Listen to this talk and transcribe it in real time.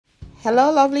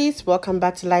Hello lovelies, welcome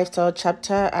back to Lifestyle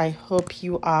Chapter. I hope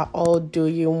you are all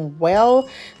doing well.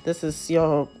 This is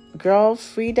your girl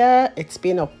Frida. It's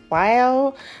been a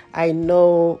while. I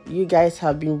know you guys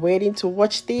have been waiting to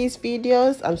watch these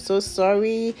videos. I'm so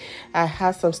sorry. I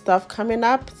have some stuff coming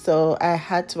up, so I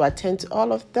had to attend to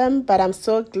all of them, but I'm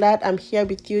so glad I'm here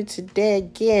with you today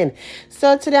again.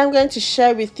 So today I'm going to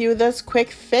share with you this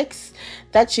quick fix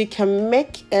that you can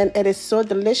make, and it is so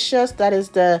delicious. That is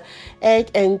the egg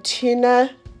and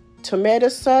tuna tomato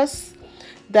sauce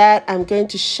that I'm going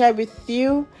to share with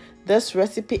you. This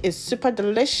recipe is super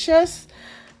delicious.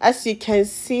 As you can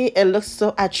see, it looks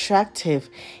so attractive,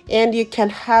 and you can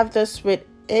have this with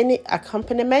any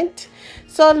accompaniment.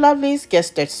 So lovelies,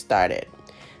 get started.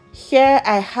 Here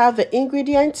I have the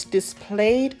ingredients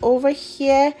displayed over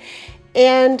here,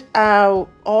 and all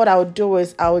I'll do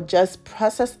is I'll just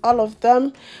process all of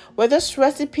them. With this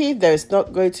recipe, there's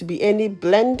not going to be any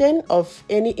blending of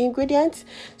any ingredients,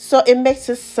 so it makes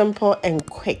it simple and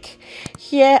quick.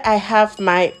 Here I have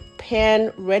my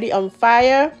pan ready on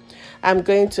fire. I'm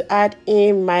going to add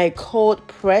in my cold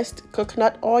pressed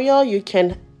coconut oil. You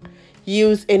can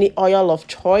use any oil of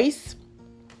choice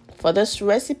for this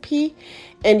recipe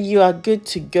and you are good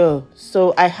to go.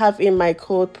 So I have in my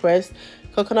cold pressed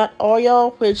coconut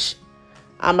oil, which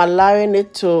I'm allowing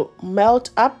it to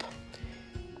melt up.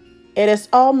 It is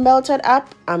all melted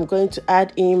up. I'm going to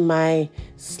add in my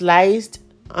sliced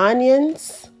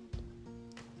onions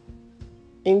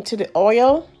into the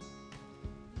oil.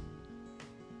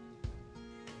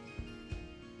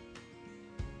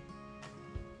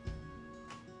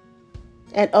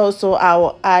 And also I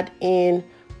will add in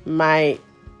my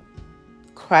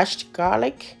crushed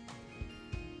garlic.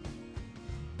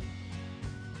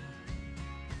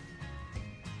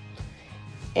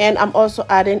 And I'm also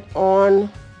adding on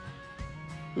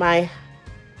my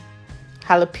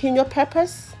jalapeno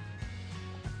peppers.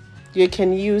 You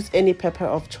can use any pepper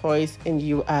of choice and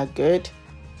you are good.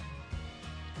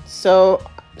 So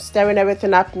stirring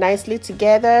everything up nicely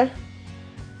together.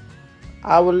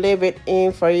 I will leave it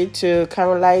in for you to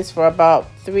caramelize for about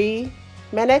 3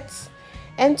 minutes.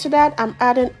 And to that, I'm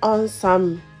adding on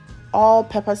some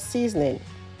all-pepper seasoning.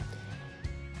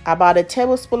 About a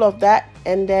tablespoon of that.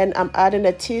 And then I'm adding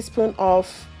a teaspoon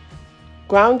of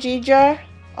ground ginger.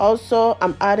 Also,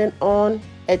 I'm adding on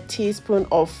a teaspoon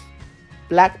of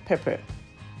black pepper.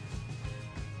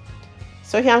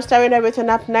 So here I'm stirring everything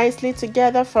up nicely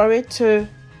together for it to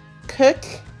cook.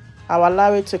 I'll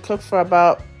allow it to cook for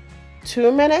about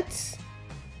 2 minutes,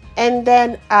 and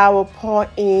then I will pour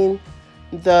in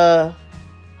the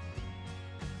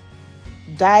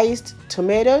diced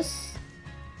tomatoes.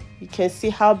 You can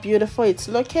see how beautiful it's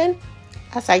looking.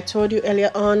 As I told you earlier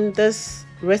on, this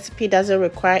recipe doesn't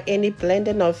require any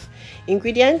blending of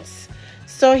ingredients.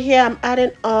 So here I'm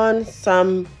adding on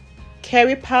some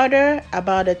curry powder,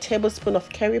 about a tablespoon of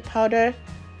curry powder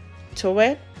to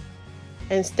it,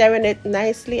 and stirring it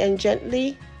nicely and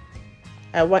gently.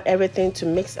 I want everything to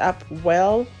mix up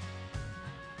well.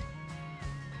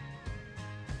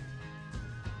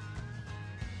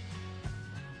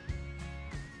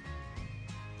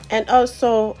 And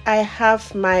also I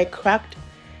have my cracked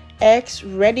eggs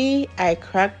ready. I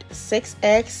cracked 6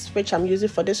 eggs, which I'm using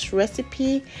for this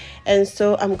recipe. And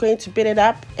so I'm going to beat it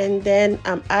up, and then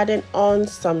I'm adding on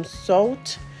some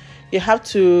salt. You have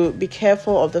to be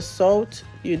careful of the salt.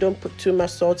 You don't put too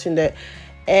much salt in the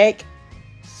egg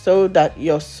so that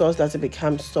your sauce doesn't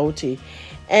become salty.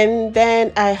 And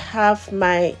then I have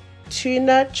my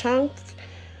tuna chunk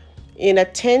in a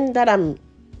tin that I'm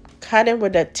cutting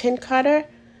with a tin cutter.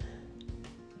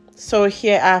 So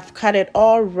here I've cut it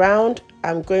all round.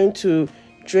 I'm going to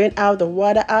drain out the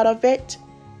water out of it,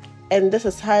 and this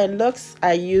is how it looks.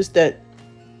 I use the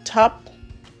top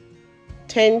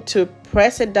tin to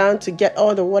press it down to get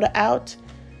all the water out.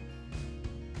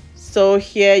 So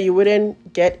here you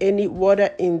wouldn't get any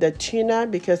water in the tuna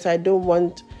because I don't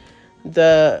want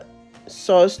the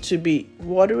sauce to be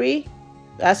watery.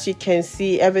 As you can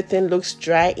see, everything looks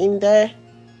dry in there.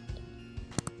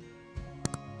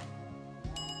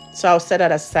 So I'll set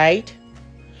that aside.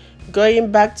 Going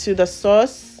back to the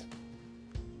sauce,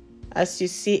 as you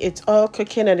see, it's all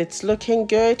cooking and it's looking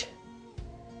good.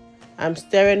 I'm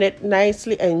stirring it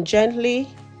nicely and gently.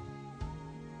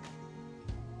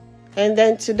 And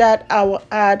then to that, I will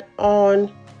add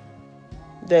on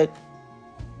the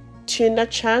tuna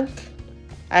chunk.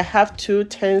 I have 2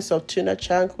 tins of tuna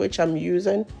chunk, which I'm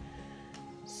using.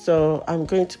 So I'm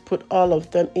going to put all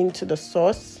of them into the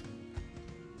sauce.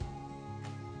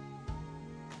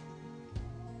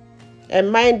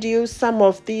 And mind you, some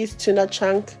of these tuna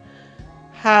chunk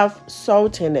have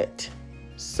salt in it.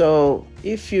 So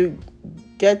if you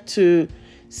get to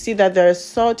see that there is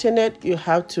salt in it, you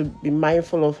have to be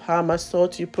mindful of how much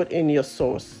salt you put in your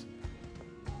sauce.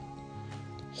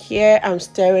 Here I'm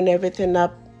stirring everything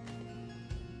up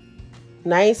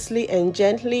nicely and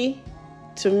gently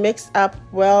to mix up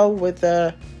well with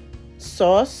the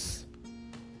sauce.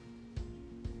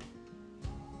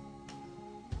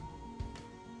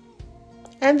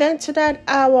 And then to that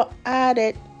I will add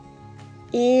it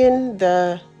in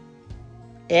the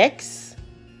eggs.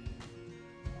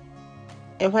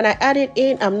 And when I add it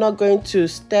in, I'm not going to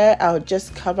stir, I'll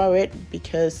just cover it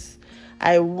because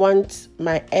I want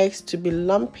my eggs to be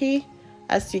lumpy.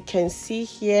 As you can see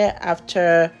here,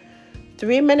 after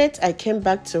 3 minutes, I came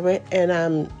back to it and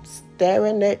I'm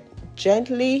stirring it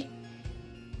gently.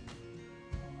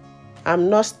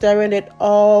 I'm not stirring it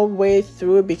all the way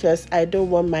through because I don't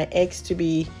want my eggs to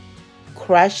be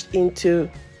crushed into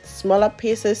smaller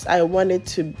pieces. I want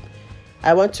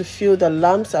to feel the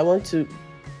lumps. I want to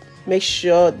make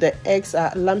sure the eggs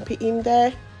are lumpy in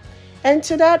there. And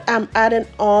to that, I'm adding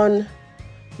on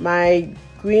my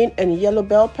green and yellow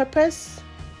bell peppers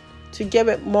to give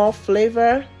it more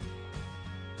flavor.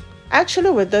 Actually,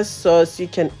 with this sauce, you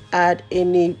can add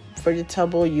any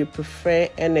vegetable you prefer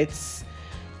and it's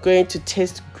going to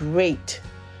taste great.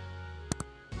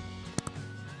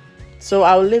 So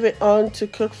I'll leave it on to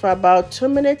cook for about 2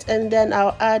 minutes and then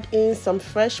I'll add in some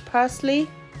fresh parsley.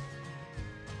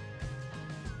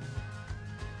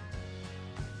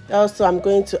 Also, I'm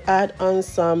going to add on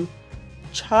some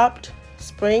chopped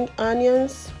spring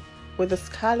onions with the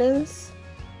scallions.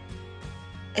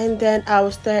 And then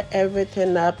I'll stir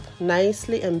everything up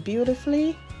nicely and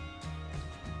beautifully.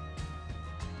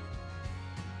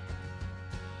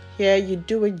 Here you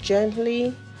do it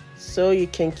gently so you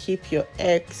can keep your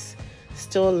eggs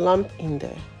still lump in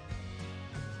there.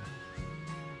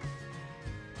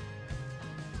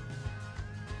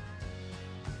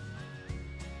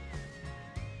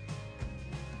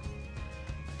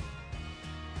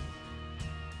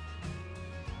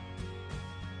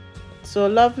 So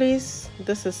lovelies,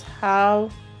 this is how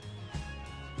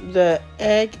the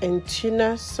egg and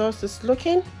tuna sauce is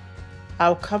looking.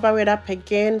 I'll cover it up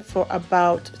again for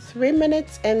about 3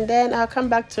 minutes and then I'll come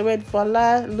back to it.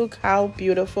 Voila, look how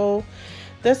beautiful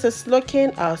this is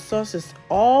looking. Our sauce is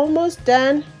almost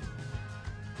done.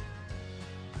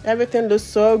 Everything looks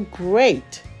so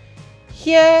great.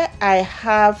 Here I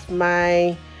have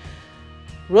my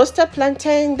roasted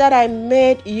plantain that I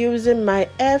made using my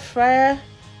air fryer.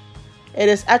 It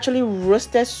is actually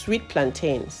roasted sweet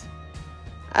plantains,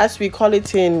 as we call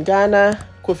it in Ghana,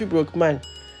 Kofi Brokman.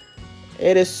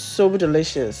 It is so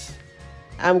delicious.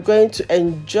 I'm going to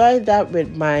enjoy that with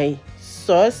my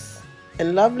sauce.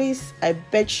 And lovelies, I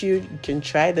bet you can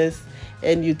try this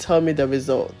and you tell me the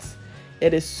results.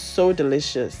 It is so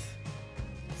delicious.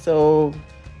 So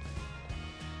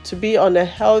to be on the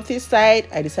healthy side,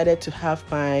 I decided to have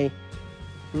my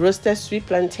roasted sweet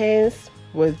plantains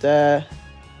with the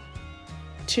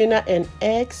tuna and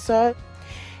egg sauce.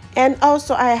 And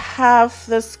also I have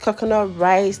this coconut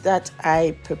rice that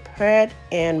I prepared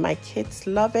and my kids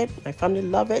love it, my family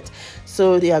love it,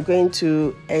 so they are going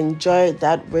to enjoy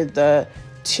that with the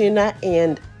tuna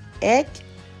and egg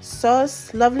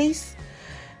sauce. Lovelies,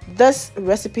 this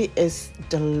recipe is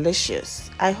delicious.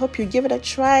 I hope you give it a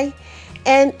try,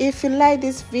 and if you like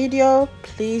this video,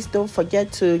 please don't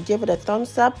forget to give it a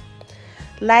thumbs up,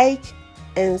 like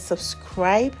and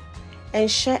subscribe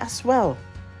and share as well.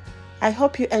 I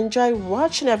hope you enjoy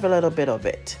watching every little bit of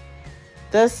it.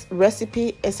 This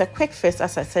recipe is a quick fix,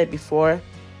 as I said before,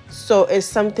 so it's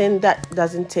something that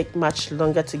doesn't take much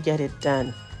longer to get it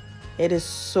done. It is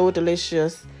so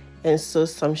delicious and so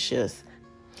sumptuous.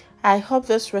 I hope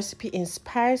this recipe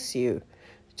inspires you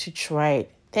to try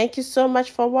it. Thank you so much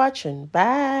for watching.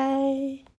 Bye.